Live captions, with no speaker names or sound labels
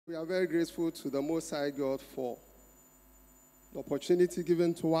We are very grateful to the Most High God for the opportunity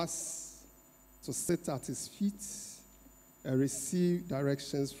given to us to sit at his feet and receive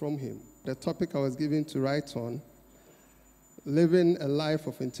directions from him. The topic I was given to write on, living a life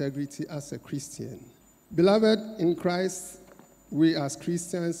of integrity as a Christian. Beloved in Christ, we as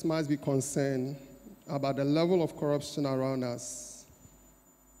Christians must be concerned about the level of corruption around us.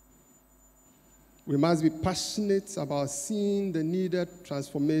 We must be passionate about seeing the needed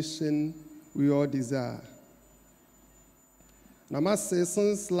transformation we all desire. And I must say,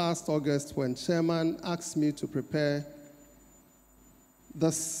 since last August, when Chairman asked me to prepare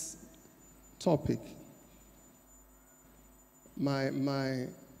this topic,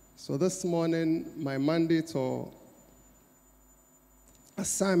 so this morning, my mandate or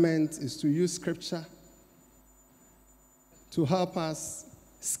assignment is to use scripture to help us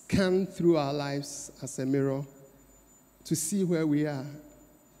scan through our lives as a mirror to see where we are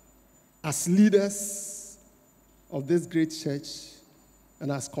as leaders of this great church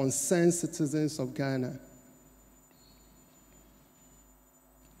and as concerned citizens of Ghana.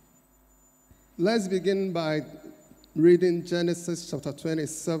 Let's begin by reading Genesis chapter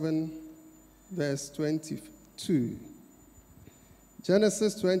 27, verse 22.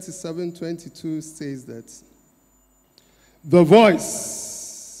 Genesis 27:22 says that the voice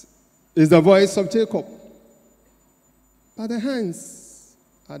is the voice of Jacob, but the hands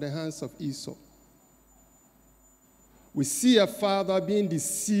are the hands of Esau. We see a father being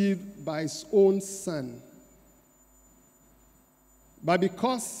deceived by his own son. But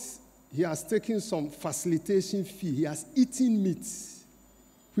because he has taken some facilitation fee, he has eaten meat,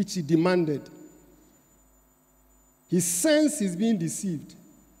 which he demanded. He senses he's being deceived,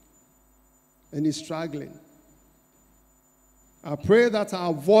 and he's struggling. I pray that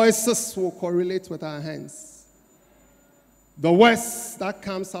our voices will correlate with our hands. The words that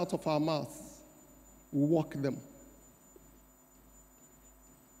comes out of our mouth, will walk them.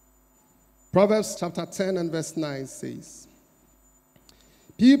 Proverbs chapter 10 and verse 9 says,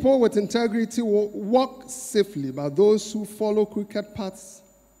 people with integrity will walk safely, but those who follow crooked paths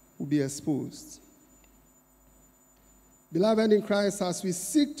will be exposed. Beloved in Christ, as we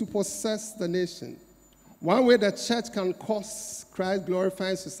seek to possess the nation, one way the church can cause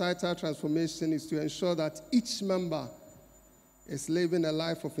Christ-glorifying societal transformation is to ensure that each member is living a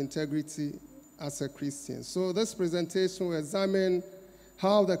life of integrity as a Christian. So this presentation will examine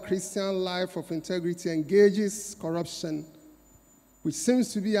how the Christian life of integrity engages corruption, which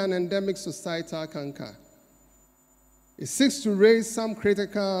seems to be an endemic societal canker. It seeks to raise some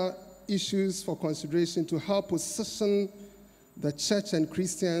critical issues for consideration to help position the church and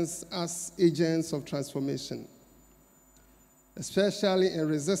Christians as agents of transformation, especially in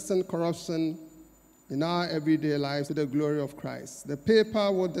resisting corruption in our everyday lives to the glory of Christ. The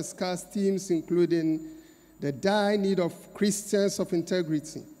paper will discuss themes including the dire need of Christians of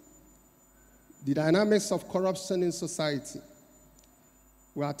integrity, the dynamics of corruption in society.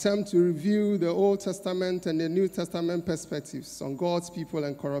 We attempt to review the Old Testament and the New Testament perspectives on God's people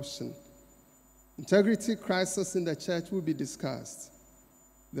and corruption. Integrity crisis in the church will be discussed.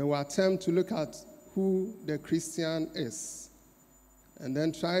 Then we'll attempt to look at who the Christian is, and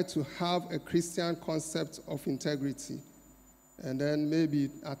then try to have a Christian concept of integrity, and then maybe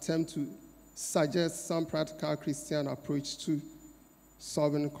attempt to suggest some practical Christian approach to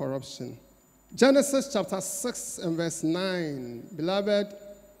solving corruption. Genesis chapter 6 and verse 9. Beloved,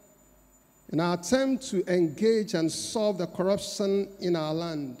 in our attempt to engage and solve the corruption in our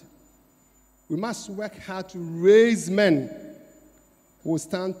land, we must work hard to raise men who will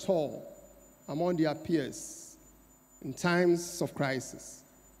stand tall among their peers in times of crisis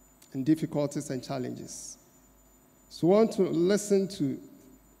and difficulties and challenges. So we want to listen to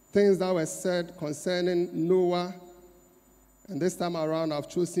things that were said concerning Noah. And this time around, I've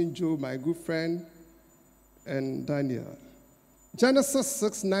chosen Job, my good friend, and Daniel. Genesis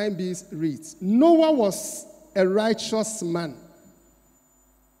 6:9b reads, Noah was a righteous man,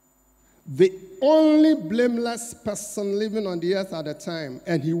 the only blameless person living on the earth at the time,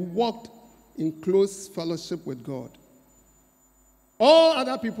 and he walked in close fellowship with God. All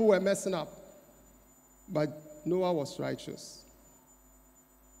other people were messing up, but Noah was righteous,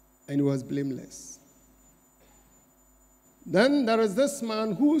 and he was blameless. Then there is this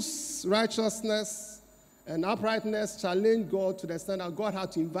man whose righteousness and uprightness challenged God to the extent that God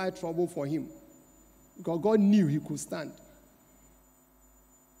had to invite trouble for him, because God knew he could stand.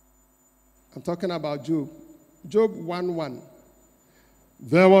 I'm talking about Job. Job 1:1.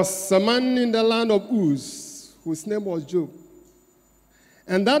 There was a man in the land of Uz whose name was Job.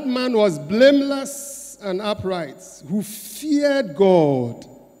 And that man was blameless and upright, who feared God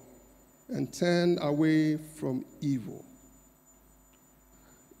and turned away from evil.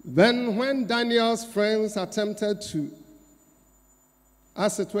 Then when Daniel's friends attempted to,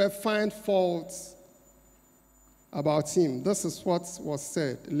 as it were, find fault about him, this is what was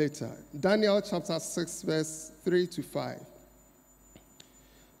said later. Daniel chapter 6, verse 3 to 5.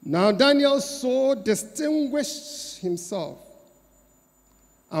 Now Daniel so distinguished himself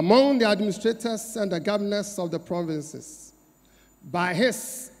among the administrators and the governors of the provinces by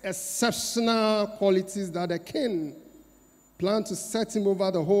his exceptional qualities that the king planned to set him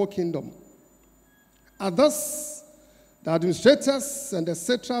over the whole kingdom. At this, the administrators and the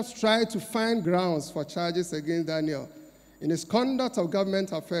satraps tried to find grounds for charges against Daniel in his conduct of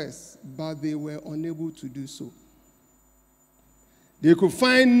government affairs, but they were unable to do so. They could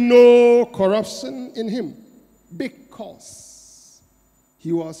find no corruption in him because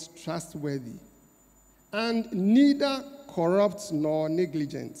he was trustworthy and neither corrupt nor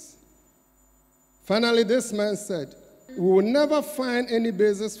negligent. Finally, this man said, "We will never find any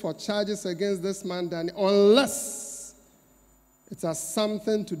basis for charges against this man Daniel unless it has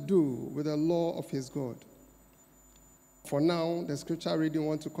something to do with the law of his God." For now, the scripture reading we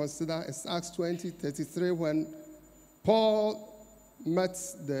want to consider is Acts 20:33, when Paul met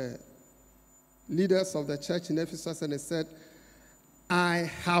the leaders of the church in Ephesus and he said, "I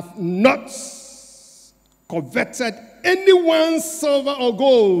have not coveted anyone's silver or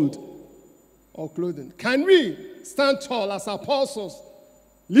gold or clothing." Can we stand tall as apostles,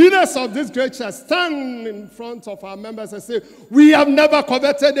 leaders of this great church, stand in front of our members and say, "We have never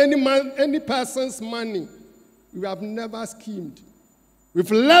coveted any person's money. We have never schemed.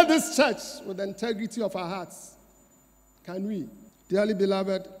 We've led this church with the integrity of our hearts." Can we? Dearly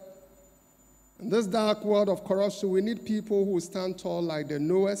beloved, in this dark world of corruption, we need people who stand tall like the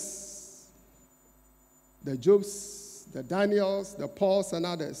Noahs, the Jobs, the Daniels, the Pauls, and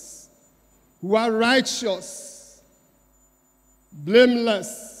others, who are righteous,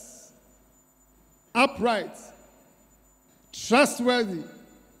 blameless, upright, trustworthy,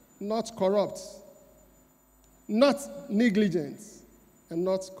 not corrupt, not negligent, and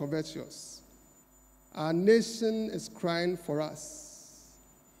not covetous. Our nation is crying for us,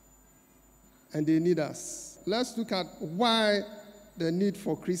 and they need us. Let's look at why the need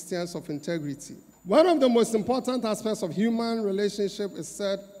for Christians of integrity. One of the most important aspects of human relationship is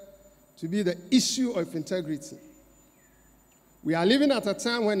said to be the issue of integrity. We are living at a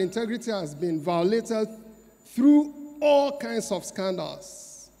time when integrity has been violated through all kinds of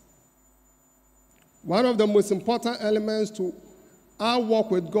scandals. One of the most important elements to our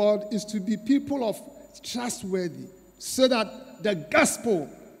walk with God is to be people of trustworthy, so that the gospel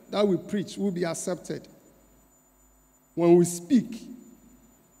that we preach will be accepted. When we speak,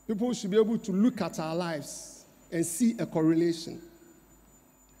 people should be able to look at our lives and see a correlation.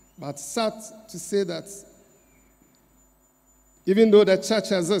 But sad to say that even though the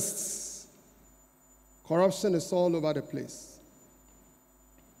church exists, corruption is all over the place.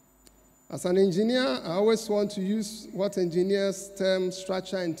 As an engineer, I always want to use what engineers term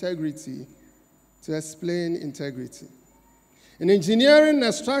structural integrity to explain integrity. In engineering,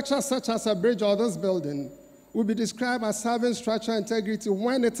 a structure such as a bridge or this building will be described as having structural integrity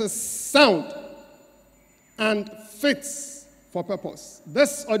when it is sound and fits for purpose.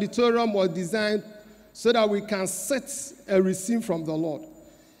 This auditorium was designed so that we can sit and receive from the Lord.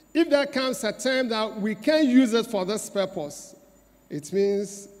 If there comes a time that we can't use it for this purpose, it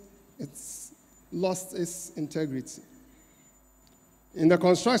means it's lost its integrity. In the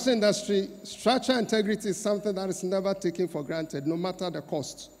construction industry, structural integrity is something that is never taken for granted, no matter the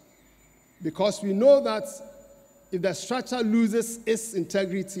cost. Because we know that if the structure loses its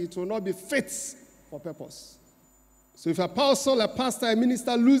integrity, it will not be fit for purpose. So if a apostle, a pastor, a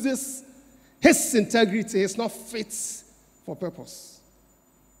minister loses his integrity, it's not fit for purpose.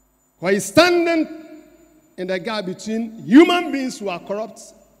 When he's standing in the gap between human beings who are corrupt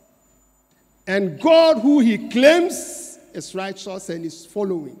and God who he claims is righteous and is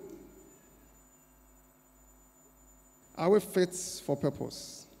following. Are we fit for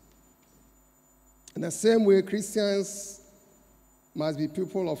purpose? In the same way, Christians must be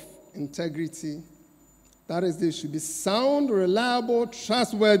people of integrity. That is, they should be sound, reliable,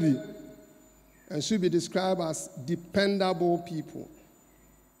 trustworthy, and should be described as dependable people.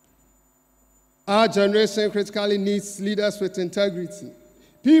 Our generation critically needs leaders with integrity.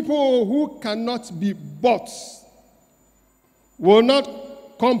 People who cannot be bought, will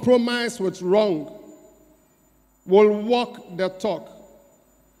not compromise with wrong, will walk the talk,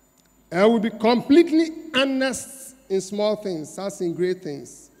 and will be completely honest in small things as in great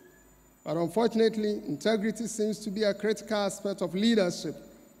things. But unfortunately, integrity seems to be a critical aspect of leadership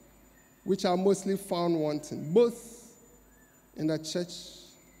which are mostly found wanting, both in the church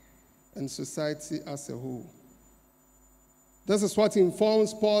and society as a whole. This is what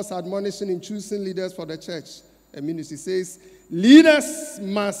informs Paul's admonition in choosing leaders for the church. A ministry says, leaders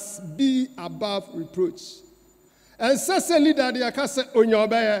must be above reproach. And such a leader, they can say,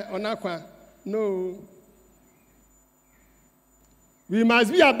 no. We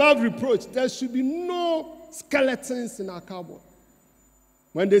must be above reproach. There should be no skeletons in our cupboard.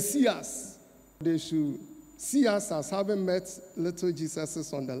 When they see us, they should see us as having met little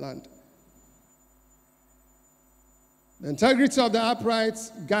Jesuses on the land. The integrity of the upright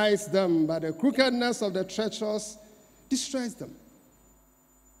guides them, but the crookedness of the treacherous destroys them.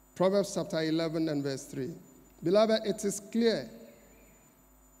 Proverbs chapter 11 and verse 3. Beloved, it is clear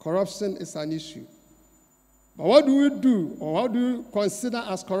corruption is an issue. But what do we do, or what do we consider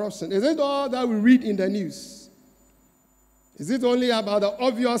as corruption? Is it all that we read in the news? Is it only about the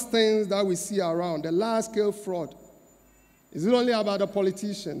obvious things that we see around, the large-scale fraud? Is it only about the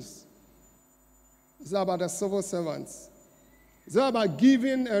politicians? Is it about the civil servants? Is it about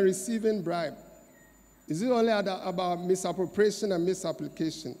giving and receiving bribe? Is it only about misappropriation and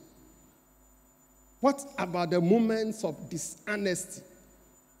misapplication? What about the moments of dishonesty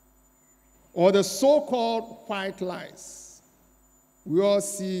or the so-called white lies we all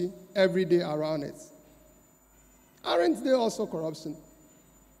see every day around it? Aren't they also corruption?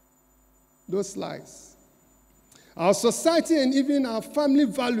 Those lies. Our society and even our family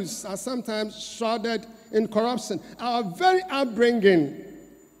values are sometimes shrouded in corruption. Our very upbringing,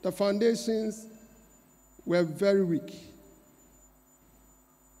 the foundations were very weak.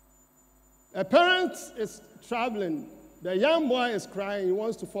 A parent is traveling. The young boy is crying. He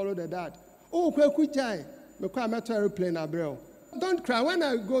wants to follow the dad. Oh, aeroplane, Abrel. Don't cry. When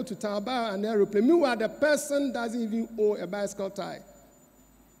I go to town, buy an aeroplane. Meanwhile, the person doesn't even own a bicycle tie.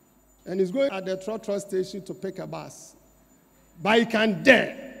 And he's going at the trotro station to pick a bus. But he can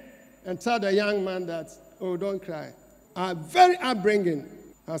dare and tell the young man that, oh, don't cry. Our very upbringing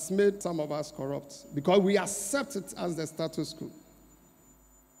has made some of us corrupt because we accept it as the status quo.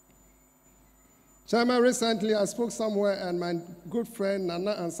 Chairman, recently I spoke somewhere and my good friend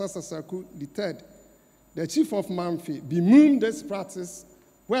Nana Ansasa Saku III, the chief of Manfi, bemoaned this practice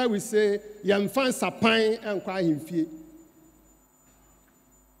where we say, Yamfan Sapain and Kwa Himfie.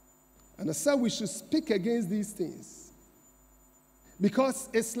 And I said we should speak against these things. Because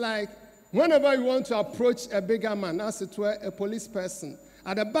it's like whenever you want to approach a bigger man, as it were a police person,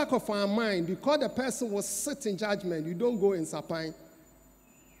 at the back of our mind, because the person will sit in judgment, you don't go in Sapain.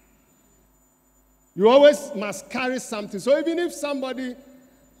 You always must carry something. So even if somebody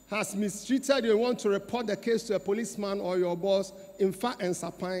has mistreated you, want to report the case to a policeman or your boss, in fact, in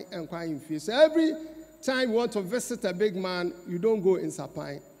Sapain and Kwa Himfie. So every time you want to visit a big man, you don't go in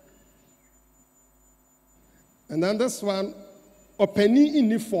Sapain. And then this one, openi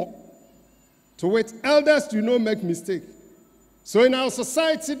inifo, to which elders do not make mistake. So in our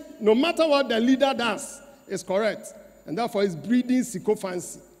society, no matter what the leader does, is correct. And therefore it's breeding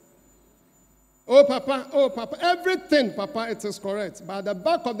sycophancy. Oh, Papa, everything, Papa, it is correct. But at the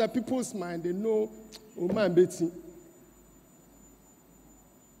back of the people's mind, they know, oh, man, Betty.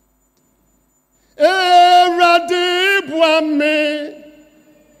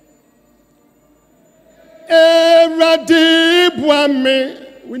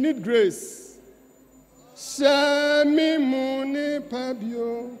 We need grace. Shami muni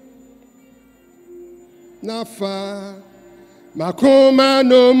pabio nafa makoma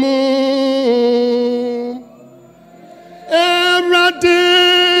no mu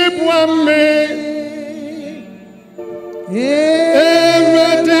eradibwame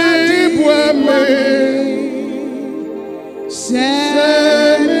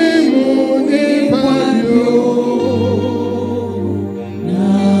shami muni pabio.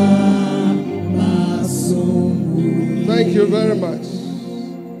 Thank you very much.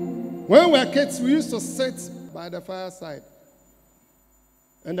 When we were kids, we used to sit by the fireside.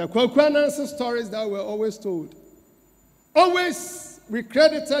 And the Kwakwanansi stories that were always told. Always we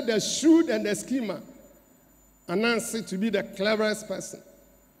credited the shrewd and the schemer, Anansi, to be the cleverest person.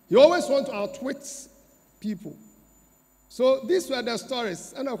 He always wanted to outwit people. So these were the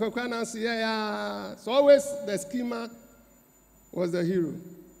stories. And the Kwakwanansi, yeah. So always the schemer was the hero.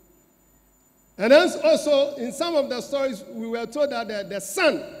 And then also, in some of the stories, we were told that the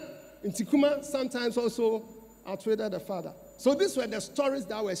son in Tikuma sometimes also outwitted the father. So these were the stories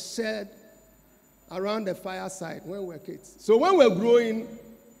that were shared around the fireside when we were kids. So when we're growing,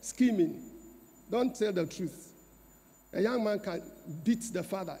 scheming, don't tell the truth. A young man can beat the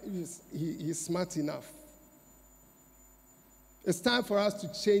father if he's smart enough. It's time for us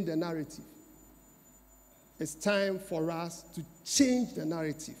to change the narrative. It's time for us to change the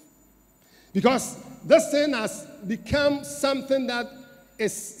narrative. Because this thing has become something that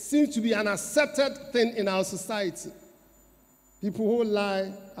seems to be an accepted thing in our society. People who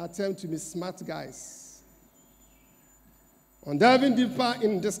lie attempt to be smart guys. On diving deeper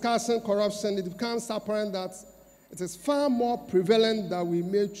in discussing corruption, it becomes apparent that it is far more prevalent than we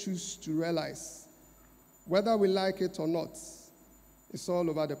may choose to realize. Whether we like it or not, it's all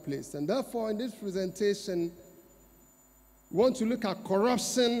over the place. And therefore, in this presentation, we want to look at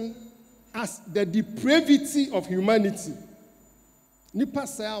corruption as the depravity of humanity. Nipa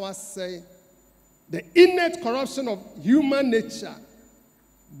say, I was say, the innate corruption of human nature.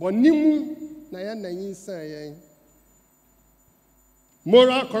 Bonimu na ya na yin say,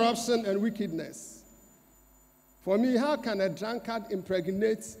 moral corruption and wickedness. For me, how can a drunkard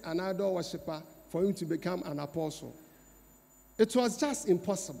impregnate an idol worshiper for him to become an apostle? It was just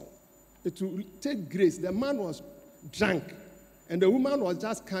impossible. It would take grace. The man was drunk, and the woman was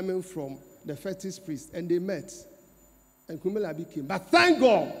just coming from the fetish priest, and they met, and Kumi came. But thank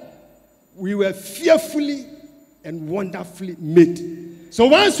God, we were fearfully and wonderfully made. So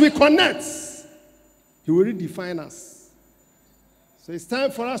once we connect, he will redefine us. So it's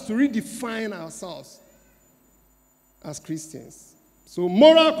time for us to redefine ourselves as Christians. So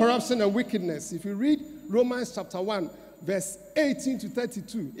moral corruption and wickedness. If you read Romans chapter 1, verse 18 to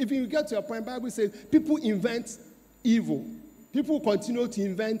 32, if you get to a point, the Bible says people invent evil. People continue to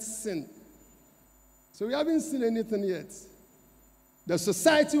invent sin. So we haven't seen anything yet. The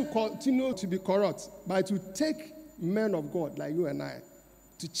society will continue to be corrupt, but it will take men of God like you and I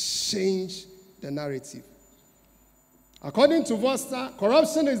to change the narrative. According to Voster,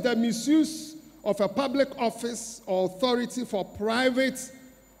 corruption is the misuse of a public office or authority for private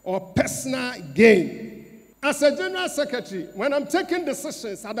or personal gain. As a general secretary, when I'm taking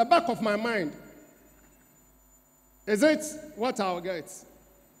decisions at the back of my mind, is it what I'll get?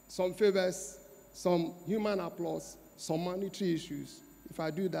 Some favors, some human applause, some monetary issues. If I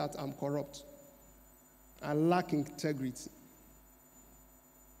do that, I'm corrupt. I lack integrity.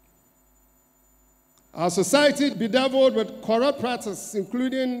 Our society is bedeviled with corrupt practices,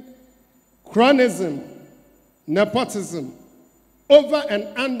 including cronyism, nepotism, over and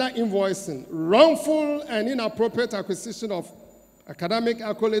under invoicing, wrongful and inappropriate acquisition of academic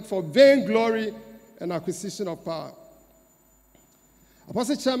accolade for vainglory and acquisition of power.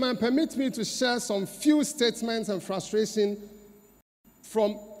 Apostle Chairman, permit me to share some few statements and frustration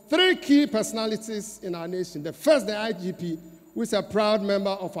from three key personalities in our nation. The first, the IGP, who is a proud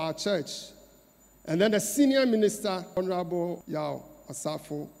member of our church. And then the senior minister, Honorable Yao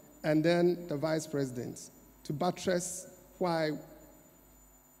Asafo, and then the vice president, to buttress why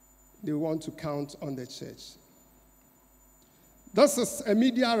they want to count on the church. This is a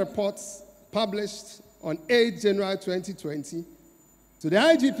media report published on 8 January 2020. To the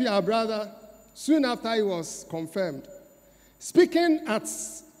IGP, our brother, soon after he was confirmed, speaking at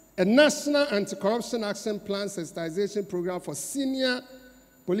a National Anti-Corruption Action Plan sensitization program for senior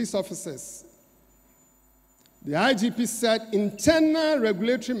police officers, the IGP said internal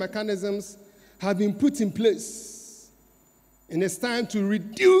regulatory mechanisms have been put in place, and it's time to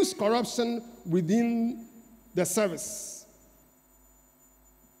reduce corruption within the service.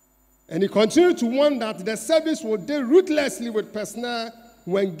 And he continued to warn that the service will deal ruthlessly with personnel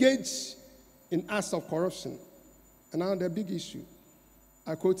who engage in acts of corruption. And now the big issue,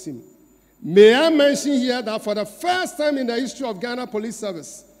 I quote him, "May I mention here that for the first time in the history of Ghana Police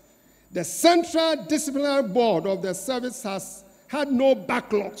Service, the Central Disciplinary Board of the service has had no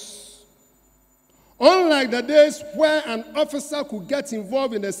backlogs. Unlike the days where an officer could get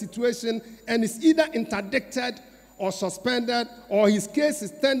involved in a situation and is either interdicted or suspended, or his case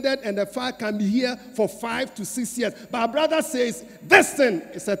is tendered and the file can be here for 5 to 6 years. But our brother says this thing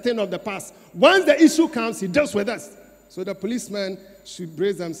is a thing of the past. Once the issue comes, he deals with us. So the policemen should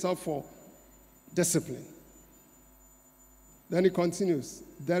brace themselves for discipline." Then he continues,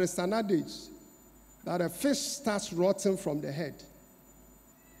 "There is an adage that a fish starts rotting from the head.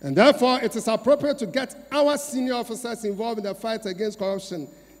 And therefore, it is appropriate to get our senior officers involved in the fight against corruption.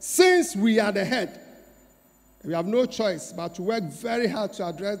 Since we are the head, we have no choice but to work very hard to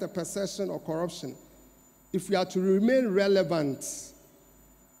address the perception of corruption if we are to remain relevant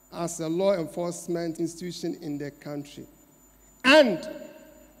as a law enforcement institution in the country. And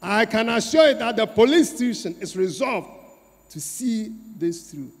I can assure you that the police institution is resolved to see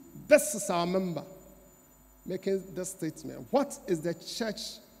this through." This is our member making this statement. What is the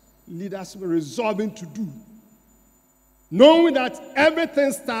church leadership resolving to do? Knowing that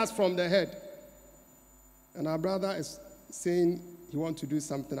everything starts from the head. And our brother is saying he wants to do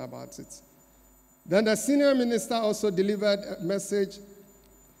something about it. Then the senior minister also delivered a message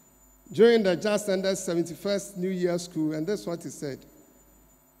during the just ended 71st New Year school, and this is what he said.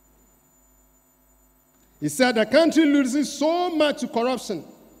 He said, the country loses so much to corruption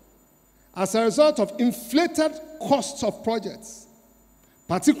as a result of inflated costs of projects,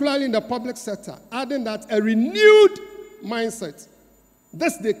 particularly in the public sector, adding that a renewed mindset,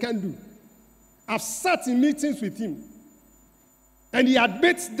 this they can do. I've sat in meetings with him, and he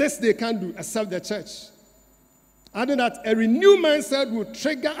admits this they can do, except the church. Adding that a renewed mindset will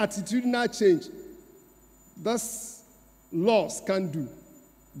trigger attitudinal change. Thus, laws can do.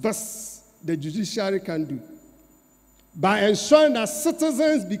 Thus, the judiciary can do. By ensuring that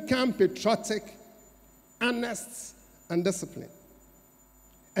citizens become patriotic, honest, and disciplined.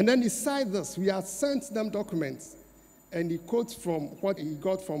 And then beside this, we have sent them documents. And he quotes from what he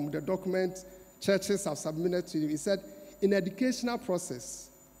got from the document churches have submitted to him. He said, in educational process,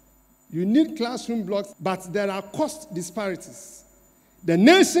 you need classroom blocks, but there are cost disparities. The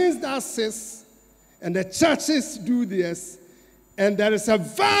nations that says, and the churches do this, and there is a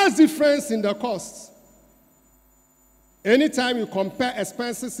vast difference in the costs. Anytime you compare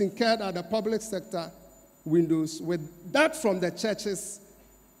expenses incurred at the public sector windows with that from the churches,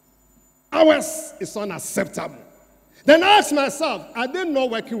 ours is unacceptable. Then I ask myself, are they not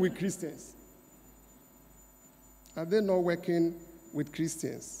working with Christians? Are they not working with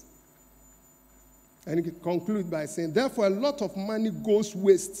Christians? And he concludes by saying, therefore, a lot of money goes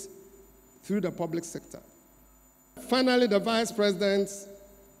waste through the public sector. Finally, the vice president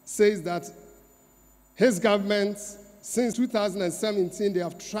says that his government, since 2017, they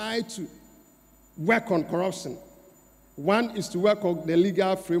have tried to work on corruption. One is to work on the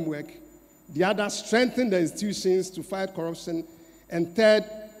legal framework. The other, strengthen the institutions to fight corruption. And third,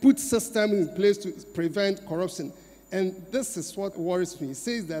 put systems in place to prevent corruption. And this is what worries me. It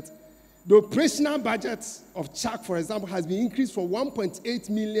says that the operational budget of CHAC, for example, has been increased from 1.8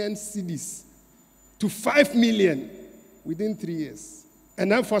 million cedis to 5 million within 3 years.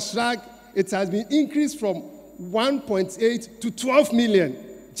 And then for SRAG, it has been increased from 1.8 to 12 million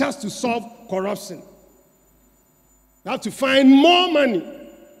just to solve corruption. You have to find more money.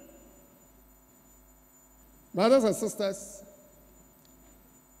 Brothers and sisters,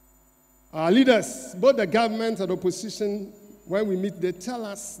 our leaders, both the government and opposition, when we meet, they tell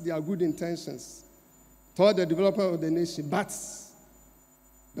us their good intentions toward the development of the nation. But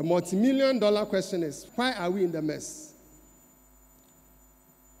the multi-million-dollar question is, why are we in the mess?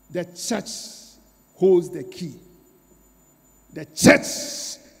 The church holds the key. The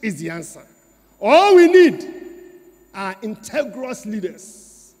church is the answer. All we need are integrous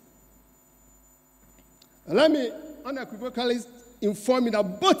leaders. And let me unequivocally inform you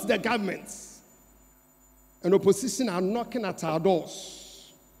that both the governments and opposition are knocking at our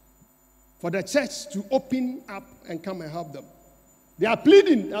doors for the church to open up and come and help them. They are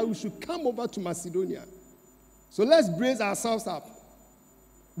pleading that we should come over to Macedonia. So let's brace ourselves up.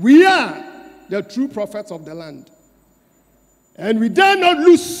 We are the true prophets of the land. And we dare not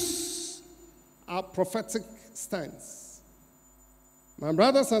lose our prophetic stance. My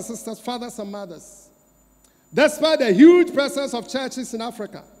brothers and sisters, fathers and mothers, despite the huge presence of churches in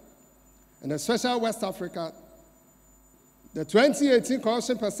Africa, and especially West Africa, the 2018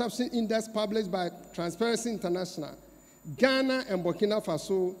 Corruption Perception Index published by Transparency International, Ghana and Burkina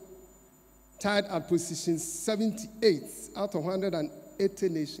Faso tied at position 78 out of 180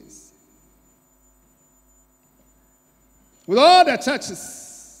 nations. With all the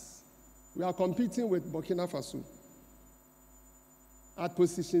churches, we are competing with Burkina Faso at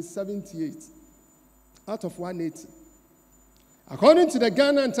position 78 out of 180. According to the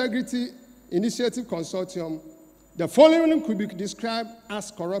Ghana Integrity Initiative Consortium, the following could be described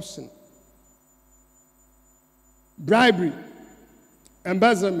as corruption: bribery,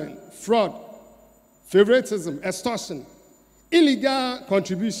 embezzlement, fraud, favoritism, extortion, illegal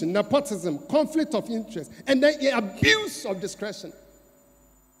contribution, nepotism, conflict of interest, and then abuse of discretion,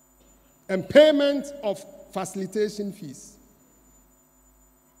 and payment of facilitation fees.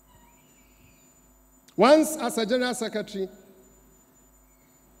 Once, as a general secretary,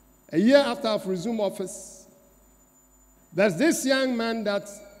 a year after I've resumed office, there's this young man that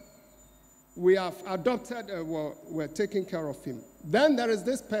we have adopted, we're taking care of him. Then there is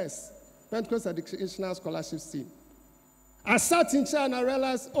this PES, Pentecost Educational Scholarship Team. I sat in chair and I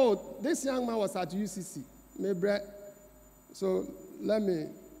realized, oh, this young man was at UCC. So let me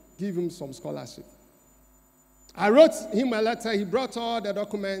give him some scholarship. I wrote him a letter. He brought all the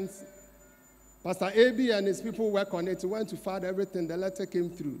documents. Pastor A.B. and his people worked on it. He went to file everything. The letter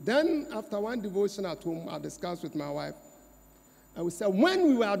came through. Then, after one devotion at home, I discussed with my wife. I would say, when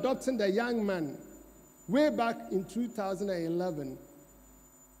we were adopting the young man, way back in 2011,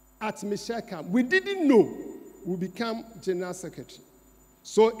 at Michelle Camp, we didn't know we become General Secretary.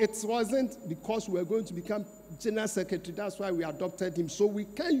 So it wasn't because we were going to become General Secretary, that's why we adopted him. So we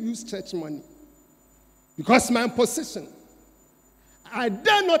can't use church money. Because my position, I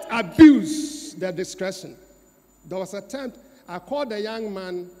dare not abuse the discretion. There was a time I called the young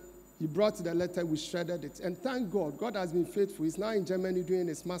man, he brought the letter, we shredded it. And thank God, God has been faithful. He's now in Germany doing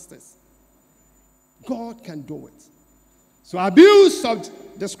his master's. God can do it. So abuse of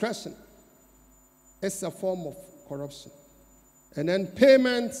discretion is a form of corruption. And then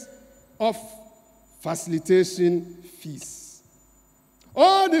payment of facilitation fees.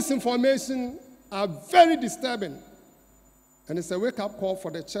 All this information are very disturbing. And it's a wake-up call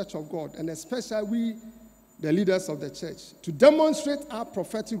for the Church of God, and especially we, the leaders of the church, to demonstrate our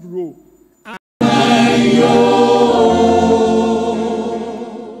prophetic role.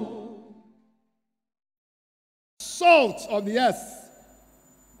 Salt of the earth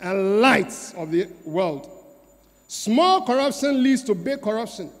and light of the world. Small corruption leads to big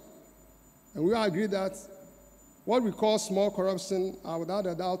corruption. And we all agree that what we call small corruption are without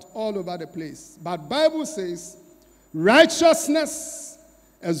a doubt all over the place. But Bible says righteousness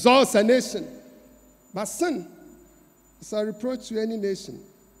exalts a nation, but sin is a reproach to any nation.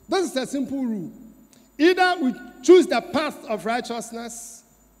 This is a simple rule. Either we choose the path of righteousness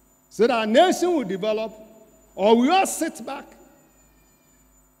so that our nation will develop, or we all sit back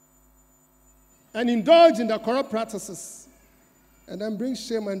and indulge in the corrupt practices and then bring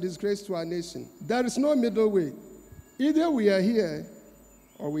shame and disgrace to our nation. There is no middle way. Either we are here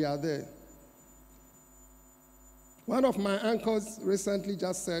or we are there. One of my uncles recently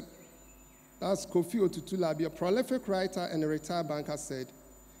just said, that's Kofi Larbi, a prolific writer and a retired banker, said,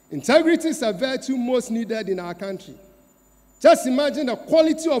 integrity is a virtue most needed in our country. Just imagine the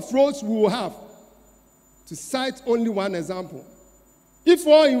quality of roads we will have. To cite only one example. If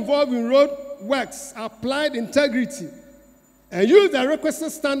all involved in road works applied integrity and use the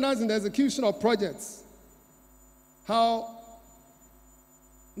requisite standards in the execution of projects, how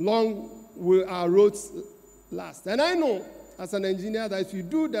long will our roads last? And I know, as an engineer, that if you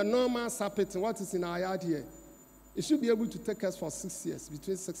do the normal sapping, what is in our yard here, it should be able to take us for 6 years,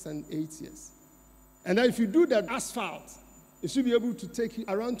 between 6 and 8 years. And then if you do the asphalt, it should be able to take you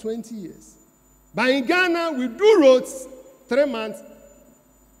around 20 years. But in Ghana, we do roads 3 months.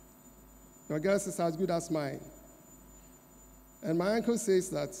 Your guess is as good as mine. And my uncle says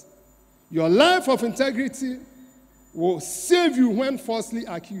that your life of integrity will save you when falsely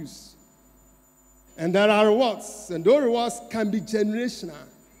accused. And there are rewards, and those rewards can be generational.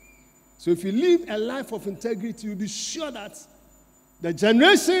 So if you live a life of integrity, you'll be sure that the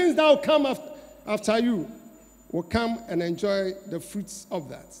generations that will come after you will come and enjoy the fruits of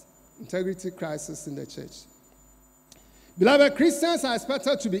that. Integrity crisis in the church. Beloved, Christians are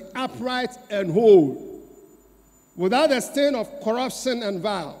expected to be upright and whole, without a stain of corruption and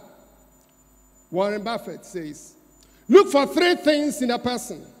vile. Warren Buffett says, look for 3 things in a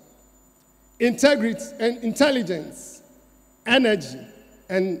person: integrity and intelligence, energy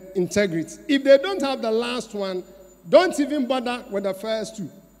and integrity. If they don't have the last one, don't even bother with the first 2.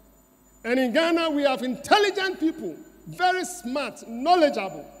 And in Ghana, we have intelligent people, very smart,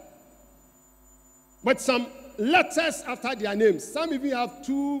 knowledgeable, but some letters after their names. Some even have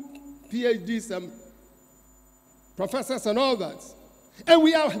 2 PhDs and professors and all that. And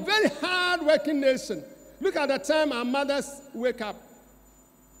we are a very hard-working nation. Look at the time our mothers wake up.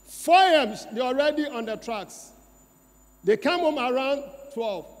 4 a.m., they're already on the tracks. They come home around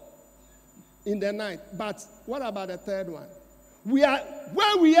 12 in the night. But what about the third one? We are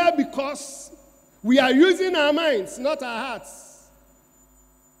where we are because we are using our minds, not our hearts.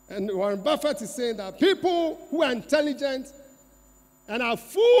 And Warren Buffett is saying that people who are intelligent and are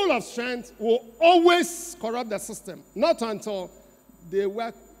full of strength will always corrupt the system, not until they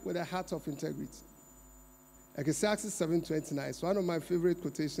work with a heart of integrity. Ecclesiastes 7:29 is one of my favorite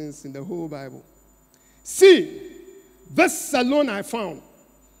quotations in the whole Bible. See, this alone I found,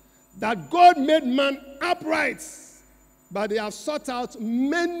 that God made man upright, but they have sought out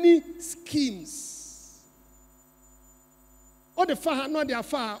many schemes. Oh, the far, not their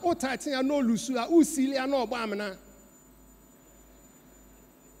far. Oh, Titan, no Lusula, oh, Celia, no Bamana.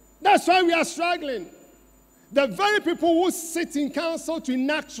 That's why we are struggling. The very people who sit in council to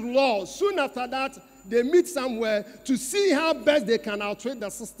enact laws, soon after that, they meet somewhere to see how best they can outwit the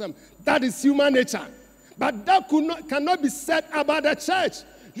system. That is human nature. But that cannot be said about the church.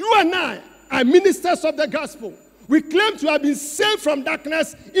 You and I are ministers of the gospel. We claim to have been saved from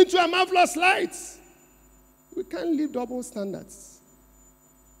darkness into a marvelous light. We can't live double standards.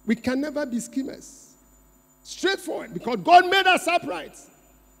 We can never be schemers. Straightforward, because God made us upright.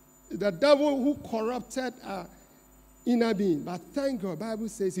 The devil who corrupted our inner being. But thank God, the Bible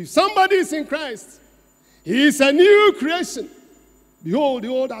says, if somebody is in Christ, he is a new creation. Behold, the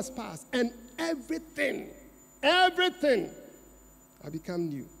old has passed, and everything have become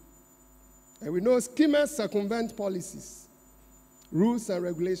new. And we know schemers circumvent policies, rules, and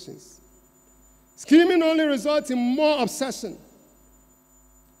regulations. Scheming only results in more obsession,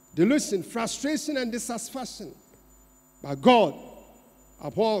 delusion, frustration, and dissatisfaction. But God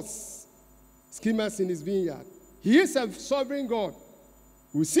upholds schemers in his vineyard. He is a sovereign God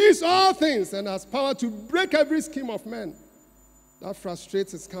who sees all things and has power to break every scheme of men that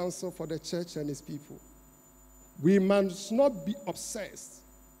frustrates his counsel for the church and his people. We must not be obsessed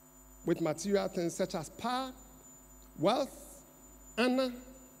with material things such as power, wealth, honor,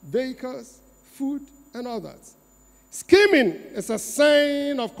 vehicles, food, and others. Scheming is a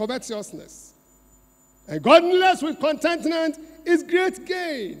sign of covetousness. And godliness with contentment is great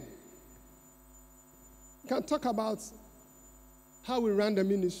gain. We can talk about how we run the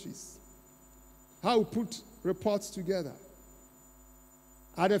ministries, how we put reports together.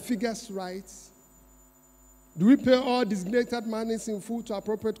 Are the figures right? Do we pay all designated monies in full to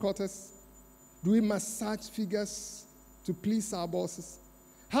appropriate quarters? Do we massage figures to please our bosses?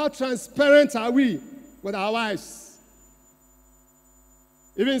 How transparent are we with our wives?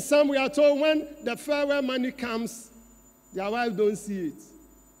 Even some, we are told when the farewell money comes, their wives don't see it.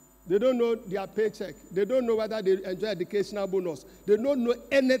 They don't know their paycheck. They don't know whether they enjoy educational bonus. They don't know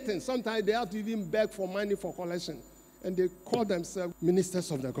anything. Sometimes they have to even beg for money for collection. And they call themselves ministers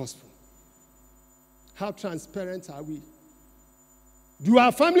of the gospel. How transparent are we? Do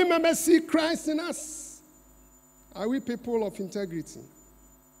our family members see Christ in us? Are we people of integrity?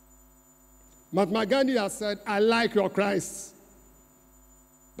 Mahatma Gandhi has said, I like your Christ.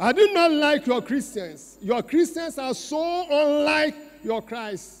 But I do not like your Christians. Your Christians are so unlike your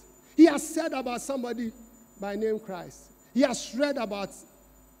Christ. He has said about somebody by name Christ. He has read about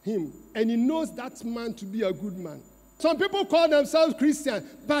him, and he knows that man to be a good man. Some people call themselves Christian,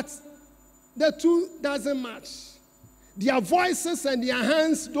 but the two doesn't match. Their voices and their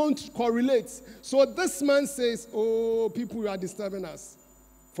hands don't correlate. So this man says, oh, people are disturbing us.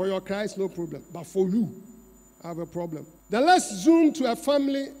 For your Christ, no problem. But for you, I have a problem. Then let's zoom to a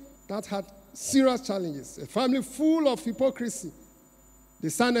family that had serious challenges. A family full of hypocrisy,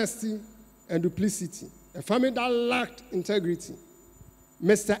 dishonesty, and duplicity. A family that lacked integrity.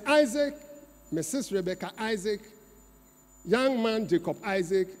 Mr. Isaac, Mrs. Rebecca Isaac, young man Jacob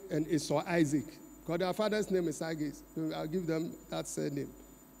Isaac, and Esau Isaac. Because their father's name is Isaac. So I'll give them that surname.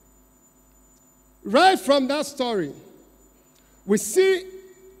 Right from that story, we see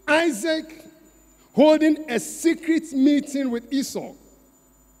Isaac holding a secret meeting with Esau.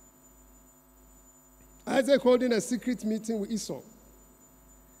 Isaac holding a secret meeting with Esau.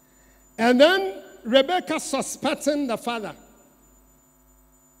 And then Rebecca suspecting the father.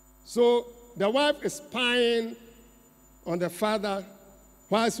 So the wife is spying on the father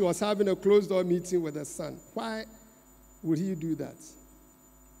whilst he was having a closed-door meeting with the son. Why would he do that?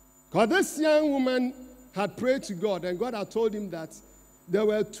 Because this young woman had prayed to God, and God had told him that there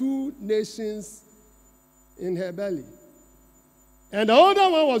were two nations in her belly. And the older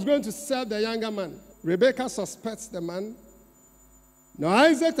one was going to serve the younger man. Rebecca suspects the man. Now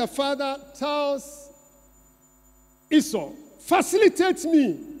Isaac, the father, tells Esau, facilitate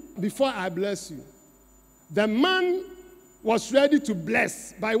me before I bless you. The man was ready to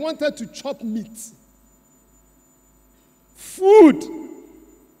bless, but he wanted to chop meat. Food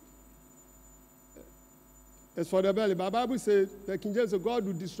is for the belly. But the Bible says, the King James says, God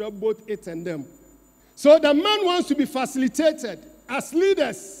will destroy both it and them. So the man wants to be facilitated. As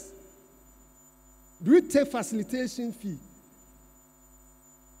leaders, do we take facilitation fee?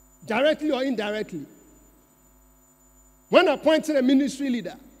 Directly or indirectly? When appointing a ministry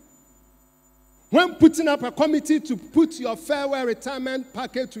leader, when putting up a committee to put your farewell retirement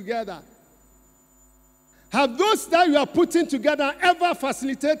package together, have those that you are putting together ever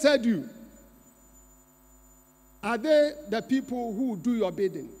facilitated you? Are they the people who do your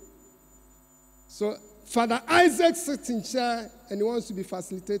bidding? So Father Isaac sits in chair and he wants to be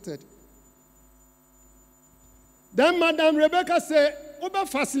facilitated. Then Madam Rebecca said, Oba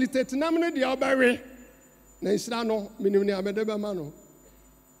facilitate, namne di obere. Na ishra no, minimni amedebe mano.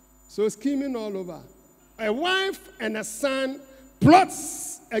 So scheming all over. A wife and a son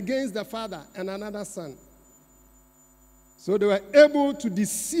plots against the father and another son. So they were able to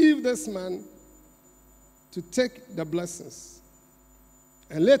deceive this man to take the blessings.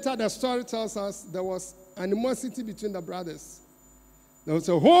 And later the story tells us there was animosity between the brothers. There was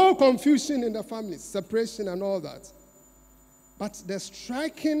a whole confusion in the family, separation and all that. But the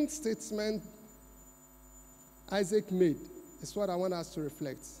striking statement Isaac made is what I want us to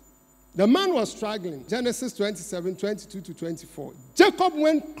reflect. The man was struggling. Genesis 27, 22 to 24. Jacob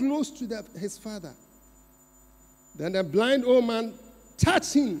went close to his father. Then the blind old man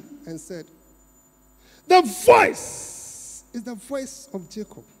touched him and said, "The voice is the voice of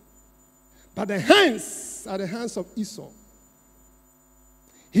Jacob, but the hands are the hands of Esau."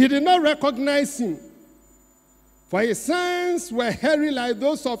 He did not recognize him, for his hands were hairy like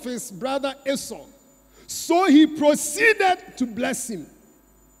those of his brother Esau. So he proceeded to bless him.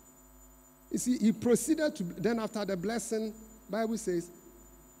 You see, he proceeded to, then after the blessing, Bible says,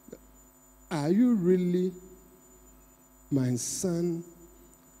 "Are you really my son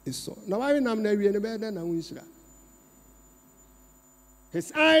Esau?" Now, why am I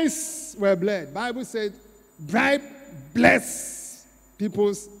his eyes were blurred. Bible said, bribe, bless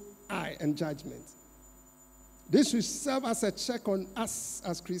people's eye and judgment. This should serve as a check on us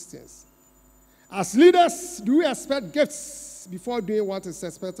as Christians. As leaders, do we expect gifts before doing what is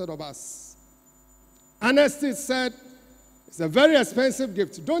expected of us? Honesty said, it's a very expensive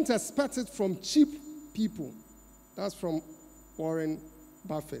gift. Don't expect it from cheap people. That's from Warren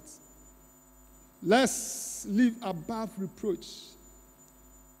Buffett. Let's live above reproach.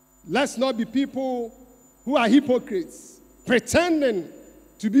 Let's not be people who are hypocrites, pretending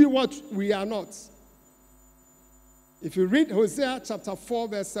to be what we are not. If you read Hosea chapter 4,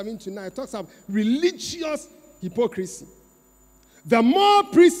 verse 7 to 9, it talks about religious hypocrisy. The more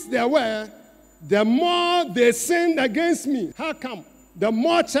priests there were, the more they sinned against me. How come? The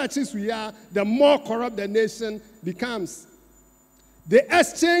more churches we are, the more corrupt the nation becomes. They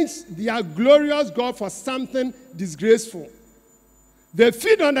exchanged their glorious God for something disgraceful. They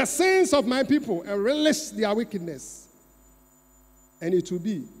feed on the sins of my people and relish their wickedness. And it will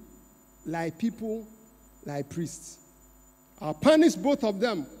be like people, like priests. I'll punish both of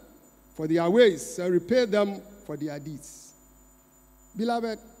them for their ways and repay them for their deeds.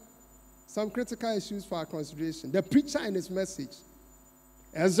 Beloved, some critical issues for our consideration. The preacher and his message.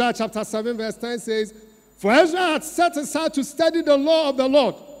 Ezra chapter 7 verse 10 says, "For Ezra had set aside to study the law of the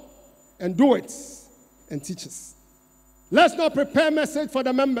Lord and do it and teach us." Let's not prepare a message for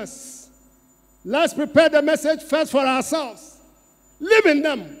the members. Let's prepare the message first for ourselves. Live in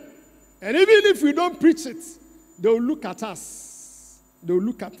them. And even if we don't preach it, they'll look at us. They'll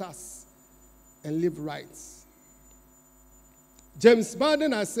look at us and live right. James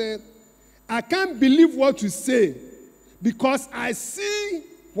Borden has said, "I can't believe what you say because I see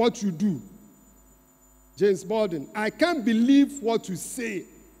what you do." James Borden, "I can't believe what you say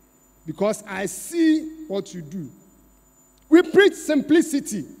because I see what you do." We preach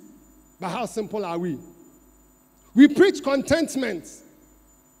simplicity, but how simple are we? We preach contentment,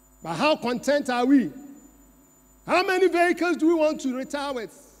 but how content are we? How many vehicles do we want to retire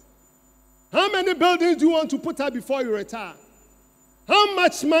with? How many buildings do you want to put up before you retire? How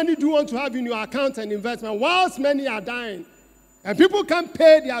much money do you want to have in your account and investment whilst many are dying? And people can't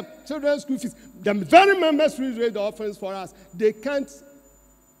pay their children's school fees. The very members who raise the offerings for us, they can't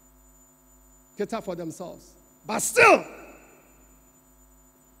cater for themselves. But still,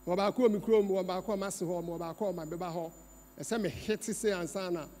 I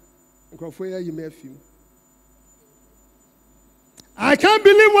can't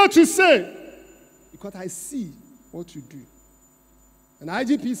believe what you say because I see what you do. And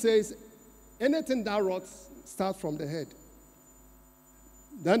IGP says, anything that rots starts from the head.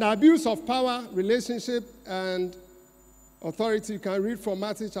 Then abuse of power, relationship, and authority, you can read from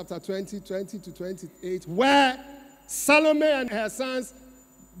Matthew chapter 20, 20 to 28, where Salome and her sons,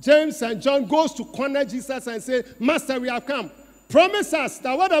 James and John, goes to corner Jesus and say, "Master, we have come. Promise us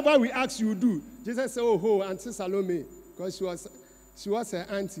that whatever we ask you do." Jesus said, "Oh, Auntie Salome," because she was her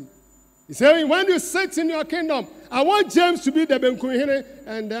auntie. He said, "When you sit in your kingdom, I want James to be the Benkuhine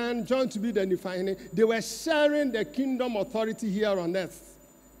and then John to be the Nifahine." They were sharing the kingdom authority here on earth.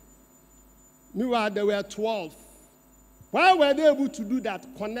 Meanwhile, there were 12. Why were they able to do that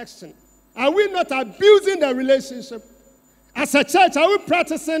connection? Are we not abusing the relationship? As a church, are we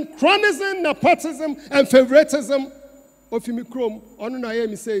practicing chronism, nepotism, and favoritism?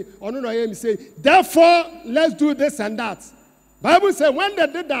 Therefore, let's do this and that. Bible says when they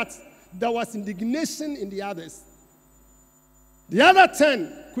did that, there was indignation in the others. The other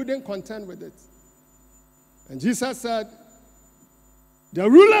 10 couldn't contend with it. And Jesus said, the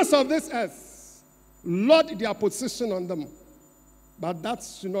rulers of this earth lord their position on them, but that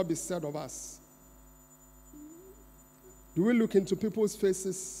should not be said of us. Do we look into people's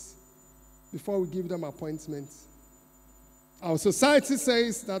faces before we give them appointments. Our society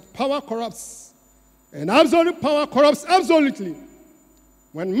says that power corrupts, and absolute power corrupts absolutely.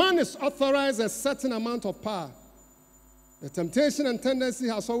 When man is authorized a certain amount of power, the temptation and tendency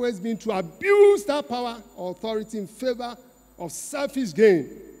has always been to abuse that power or authority in favor of selfish gain.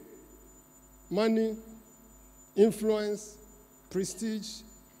 Money, influence, prestige,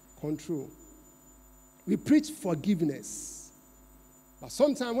 control. We preach forgiveness. But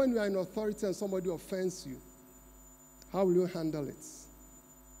sometimes when you are in authority and somebody offends you, how will you handle it?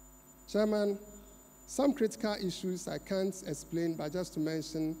 Chairman, some critical issues I can't explain, but just to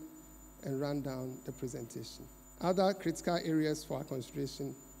mention and run down the presentation. Other critical areas for our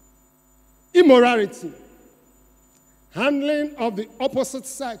consideration: immorality, handling of the opposite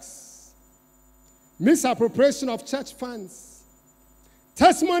sex, misappropriation of church funds,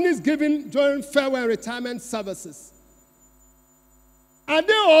 testimonies given during farewell retirement services. Are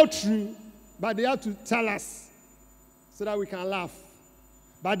they all true? But they have to tell us so that we can laugh.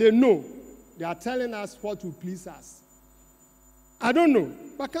 But they know. They are telling us what will please us. I don't know.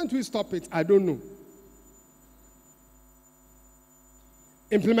 But can't we stop it? I don't know.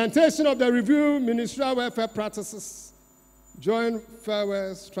 Implementation of the review ministerial welfare practices, joint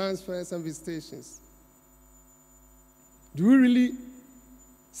farewells, transfers, and visitations. Do we really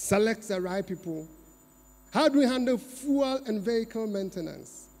select the right people? How do we handle fuel and vehicle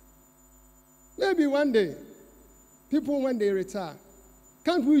maintenance? Maybe one day, people, when they retire,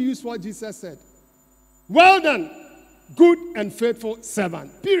 can't we use what Jesus said? Well done, good and faithful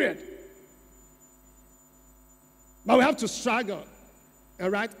servant, period. But we have to struggle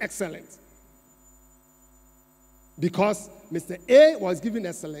and write excellent. Because Mr. A was given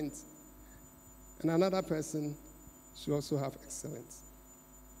excellent, and another person should also have excellent.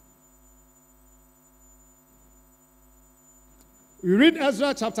 We read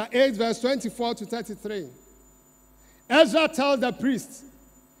Ezra chapter 8, verse 24 to 33. Ezra tells the priest,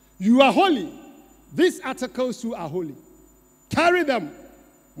 "You are holy. These articles too are holy. Carry them.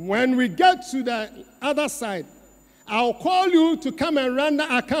 When we get to the other side, I'll call you to come and render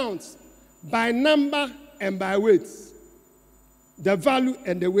accounts by number and by weight. The value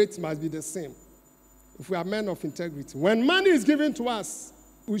and the weight must be the same if we are men of integrity. When money is given to us,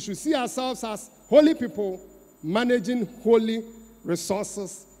 we should see ourselves as holy people managing holy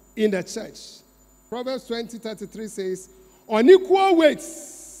resources in the church." Proverbs 20:33 says, "Unequal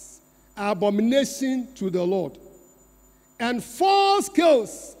weights are abomination to the Lord, and false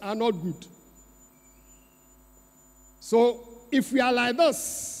scales are not good." So if we are like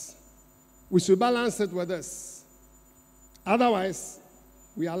this, we should balance it with this. Otherwise,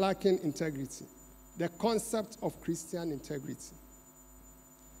 we are lacking integrity. The concept of Christian integrity.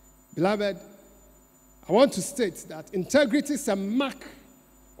 Beloved, I want to state that integrity is a mark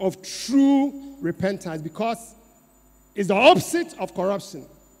of true repentance because it's the opposite of corruption.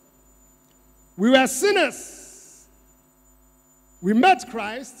 We were sinners. We met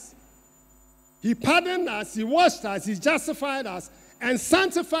Christ. He pardoned us, he washed us, he justified us, and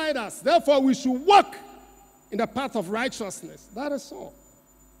sanctified us. Therefore, we should walk in the path of righteousness. That is all.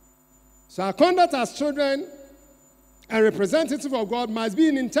 So our conduct as children and representatives of God must be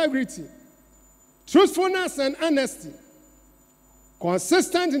in integrity, truthfulness, and honesty.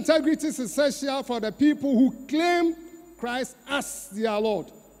 Consistent integrity is essential for the people who claim Christ as their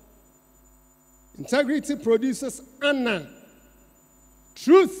Lord. Integrity produces honor,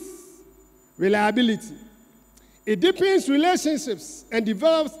 truth, reliability. It deepens relationships and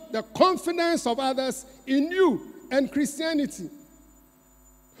develops the confidence of others in you and Christianity.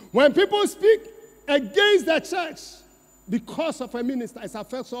 When people speak against the church because of a minister, it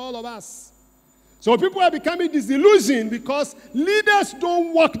affects all of us. So people are becoming disillusioned because leaders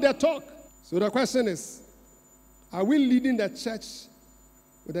don't walk their talk. So the question is, are we leading the church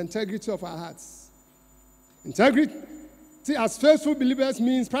with the integrity of our hearts? Integrity as faithful believers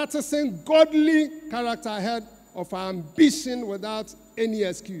means practicing godly character ahead of our ambition without any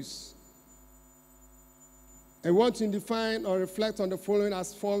excuse. I want to define or reflect on the following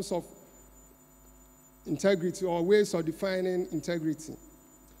as forms of integrity or ways of defining integrity.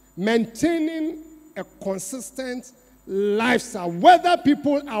 Maintaining a consistent lifestyle, whether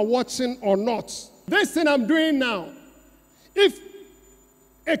people are watching or not. This thing I'm doing now, if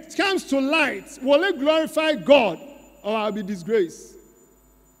it comes to light, will it glorify God or I'll be disgraced?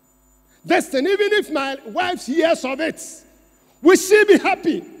 This thing, even if my wife hears of it, will she be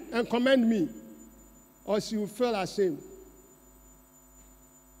happy and commend me? Or she will feel ashamed?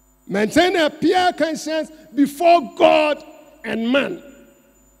 Maintain a pure conscience before God and man.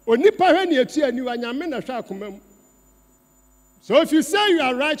 So if you say you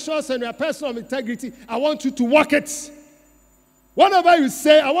are righteous and you are a person of integrity, I want you to walk it. Whatever you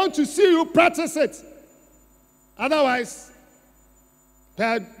say, I want to see you practice it. Otherwise,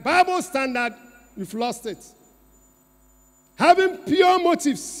 per Bible standard, you've lost it. Having pure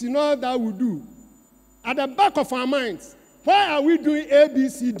motives, that we do. At the back of our minds, why are we doing A, B,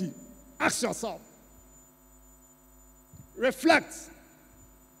 C, D? Ask yourself. Reflect.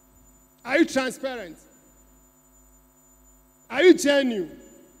 Are you transparent? Are you genuine?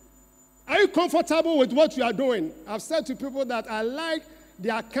 Are you comfortable with what you are doing? I've said to people that I like the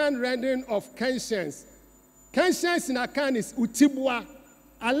Akan rendering of conscience. Conscience in Akan is utibwa.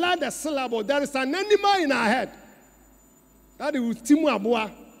 I like the syllable. There is an animal in our head. That is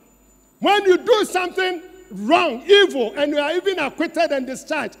utimuabua. When you do something wrong, evil, and you are even acquitted and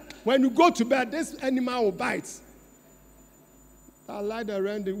discharged, when you go to bed, this animal will bite. I like the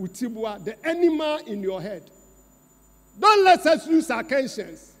rendering, utibwa, the animal in your head. Don't let us lose our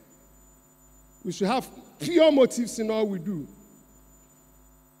conscience. We should have pure motives in all we do.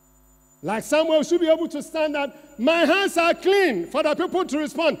 Like Samuel should be able to stand that my hands are clean for the people to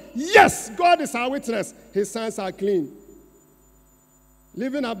respond. Yes, God is our witness. His hands are clean.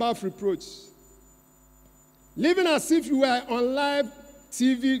 Living above reproach. Living as if you were on live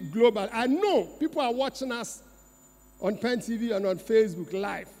TV global. I know people are watching us on Pen TV and on Facebook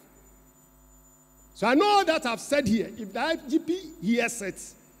live. So I know that I've said here, if the IGP hears it,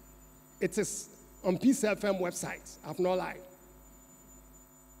 it is on PCFM website. I've not lied.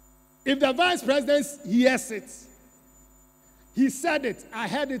 If the vice president hears it, he said it, I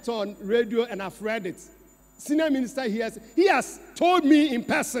heard it on radio and I've read it. Senior minister hears it. He has told me in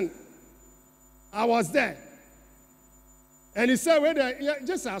person. I was there. And he said,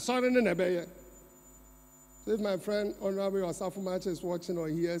 just I saw it in the bay. So if my friend Honorable Osafumacha is watching or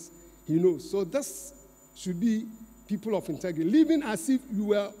hears, he knows. So this should be people of integrity. Living as if you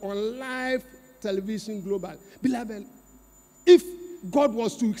were on live television global. Beloved, if God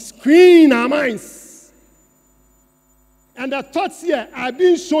was to screen our minds, and the thoughts here are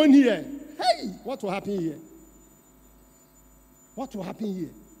being shown here, hey, what will happen here? What will happen here?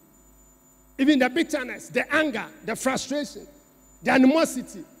 Even the bitterness, the anger, the frustration, the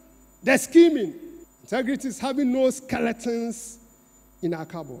animosity, the scheming. Integrity is having no skeletons in our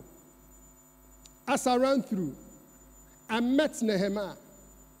cupboard. As I ran through, I met Nehemiah.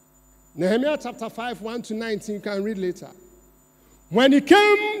 Nehemiah chapter 5, 1 to 19, you can read later. When he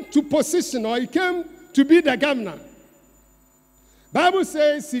came to position, or he came to be the governor, Bible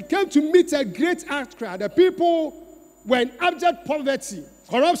says he came to meet a great outcry. The people were in abject poverty.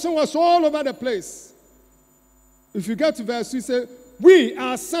 Corruption was all over the place. If you get to verse 2, you say, we,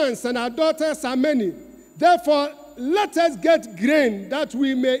 our sons and our daughters are many. Therefore, let us get grain that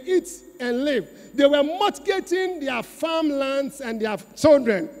we may eat and live. They were mortgaging their farmlands and their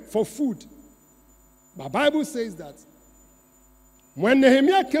children for food. But the Bible says that when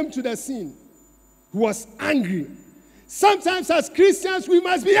Nehemiah came to the scene, he was angry. Sometimes as Christians, we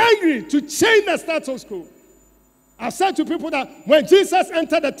must be angry to change the status quo. I've said to people that when Jesus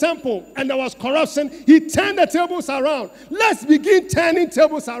entered the temple and there was corruption, he turned the tables around. Let's begin turning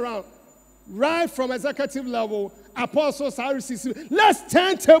tables around. Right from executive level, apostles, RCC, let's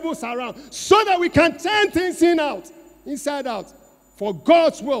turn tables around so that we can turn things inside out, for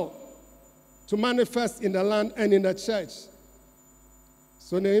God's will to manifest in the land and in the church.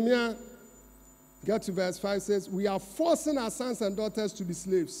 So Nehemiah, get to verse 5, says, we are forcing our sons and daughters to be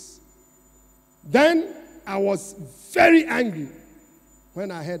slaves. Then I was very angry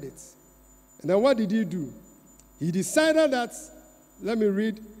when I heard it. And then what did he do? He decided that, let me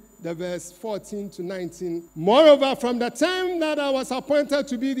read the verse 14 to 19. Moreover, from the time that I was appointed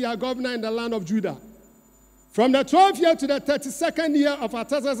to be their governor in the land of Judah, from the 12th year to the 32nd year of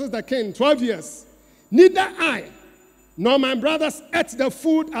Artaxerxes the king, 12 years, neither I nor my brothers ate the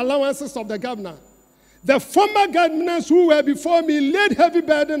food allowances of the governor. The former governors who were before me laid heavy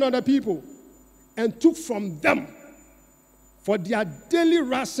burden on the people and took from them for their daily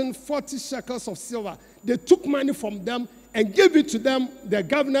ration 40 shekels of silver. They took money from them and gave it to them, the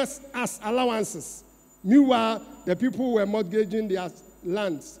governors, as allowances. Meanwhile, the people were mortgaging their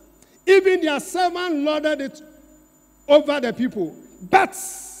lands. Even their servant lorded it over the people. But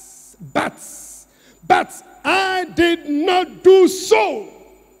I did not do so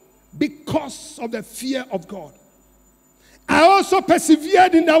because of the fear of God. I also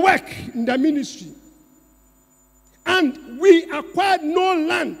persevered in the work, in the ministry. And we acquired no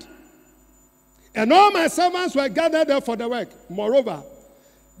land. And all my servants were gathered there for the work. Moreover,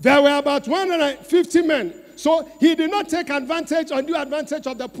 there were about 150 men. So he did not take advantage, undue advantage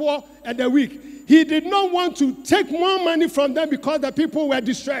of the poor and the weak. he did not want to take more money from them because the people were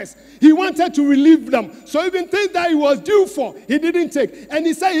distressed. He wanted to relieve them. So even things that he was due for, he didn't take. And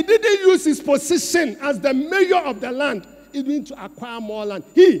he said he didn't use his position as the mayor of the land even to acquire more land.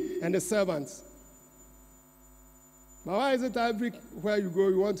 He and the servants. But why is it that everywhere you go,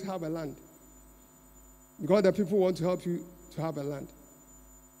 you want to have a land? Because the people want to help you to have a land.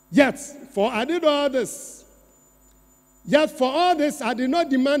 Yet, for all this, I did not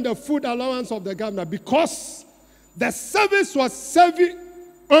demand the food allowance of the governor, because the service was serving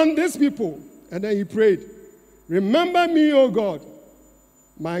on these people. And then he prayed, remember me, O God,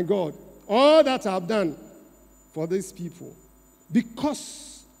 my God, all that I've done for these people.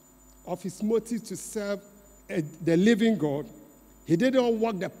 Because of his motive to serve the living God, he didn't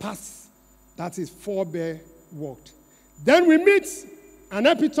walk the path that his forebear walked. Then we meet an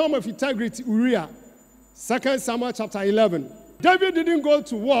epitome of integrity, Uriah. 2 Samuel chapter 11. David didn't go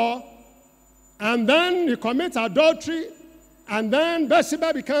to war, and then he commits adultery, and then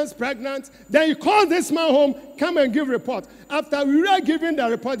Bathsheba becomes pregnant. Then he calls this man home, come and give report. After Uriah giving the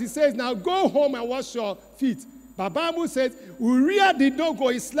report, he says, now go home and wash your feet. But the Bible says Uriah did not go,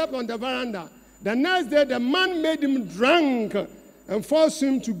 he slept on the veranda. The next day, the man made him drunk and forced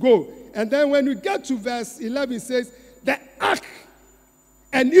him to go. And then when we get to verse 11, it says, the ark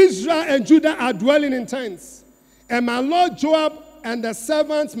and Israel and Judah are dwelling in tents. And my lord Joab and the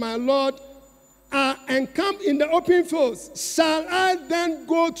servants, my lord, are encamped in the open fields. Shall I then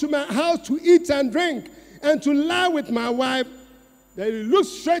go to my house to eat and drink and to lie with my wife? Then he looked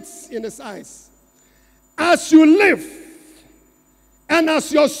straight in his eyes. As you live, and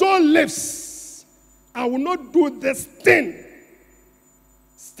as your soul lives, I will not do this thing.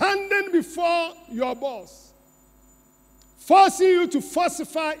 Standing before your boss, forcing you to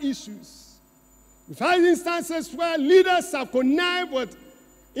falsify issues. We've had instances where leaders have connived with,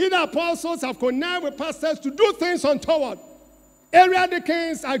 either apostles have connived with pastors to do things untoward. Area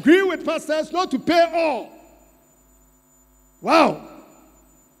deacons agree with pastors not to pay all. Wow.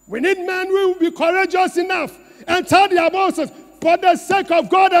 We need men who will be courageous enough and tell their bosses, for the sake of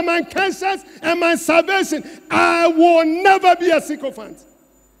God and my conscience and my salvation, I will never be a sycophant.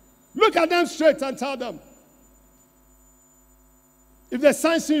 Look at them straight and tell them, if they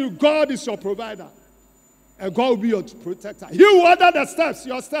sanction you, God is your provider. And God will be your protector. He will order the steps,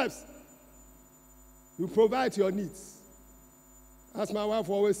 your steps. He will provide your needs. As my wife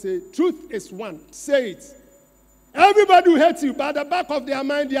always says, truth is one. Say it. Everybody will hate you, but at the back of their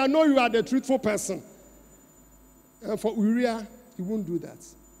mind, they know you are the truthful person. And for Uriah, he won't do that.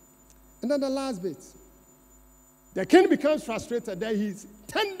 And then the last bit. The king becomes frustrated that he's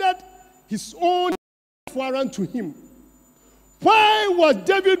tendered his own warrant to him. Why was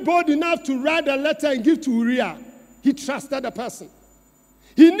David bold enough to write a letter and give to Uriah? He trusted the person.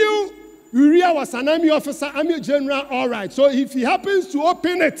 He knew Uriah was an army officer, army general, all right. So if he happens to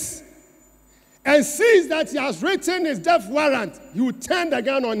open it and sees that he has written his death warrant, he would turn the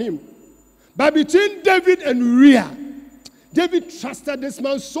gun on him. But between David and Uriah, David trusted this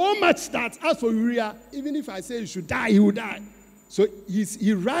man so much that as for Uriah, even if I say he should die, he will die. So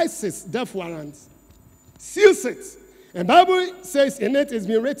he writes his death warrant, seals it. And the Bible says in it, it's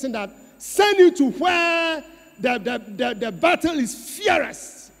been written that send you to where the battle is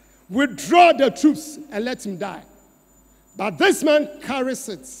fierce. Withdraw the troops and let him die. But this man carries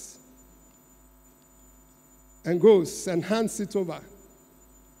it and goes and hands it over.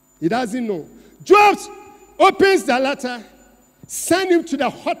 He doesn't know. Joab opens the letter, sends him to the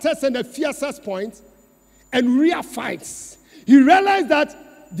hottest and the fiercest point, and Uriah fights. He realized that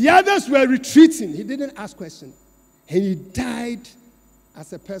the others were retreating. He didn't ask questions. And he died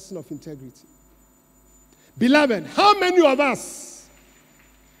as a person of integrity. Beloved, how many of us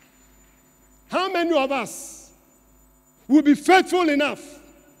will be faithful enough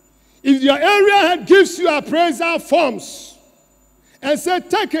if your area head gives you appraisal forms and say,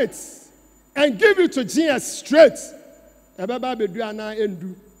 take it and give it to GS straight? May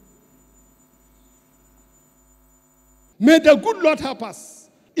the good Lord help us.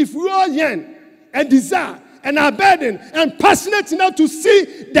 If we all yearn and desire and are burdened and passionate enough to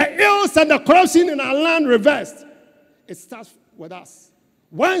see the ills and the corruption in our land reversed, it starts with us.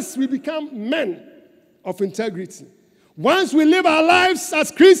 Once we become men of integrity, once we live our lives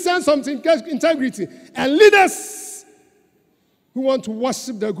as Christians of integrity and leaders who want to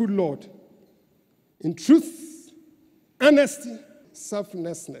worship the good Lord in truth, honesty,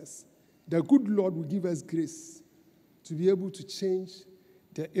 selflessness, the good Lord will give us grace to be able to change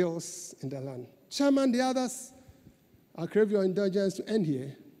the ills in the land. Chairman, the others, I'll crave your indulgence to end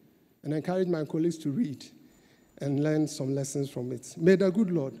here and encourage my colleagues to read and learn some lessons from it. May the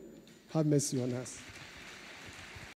good Lord Have mercy on us.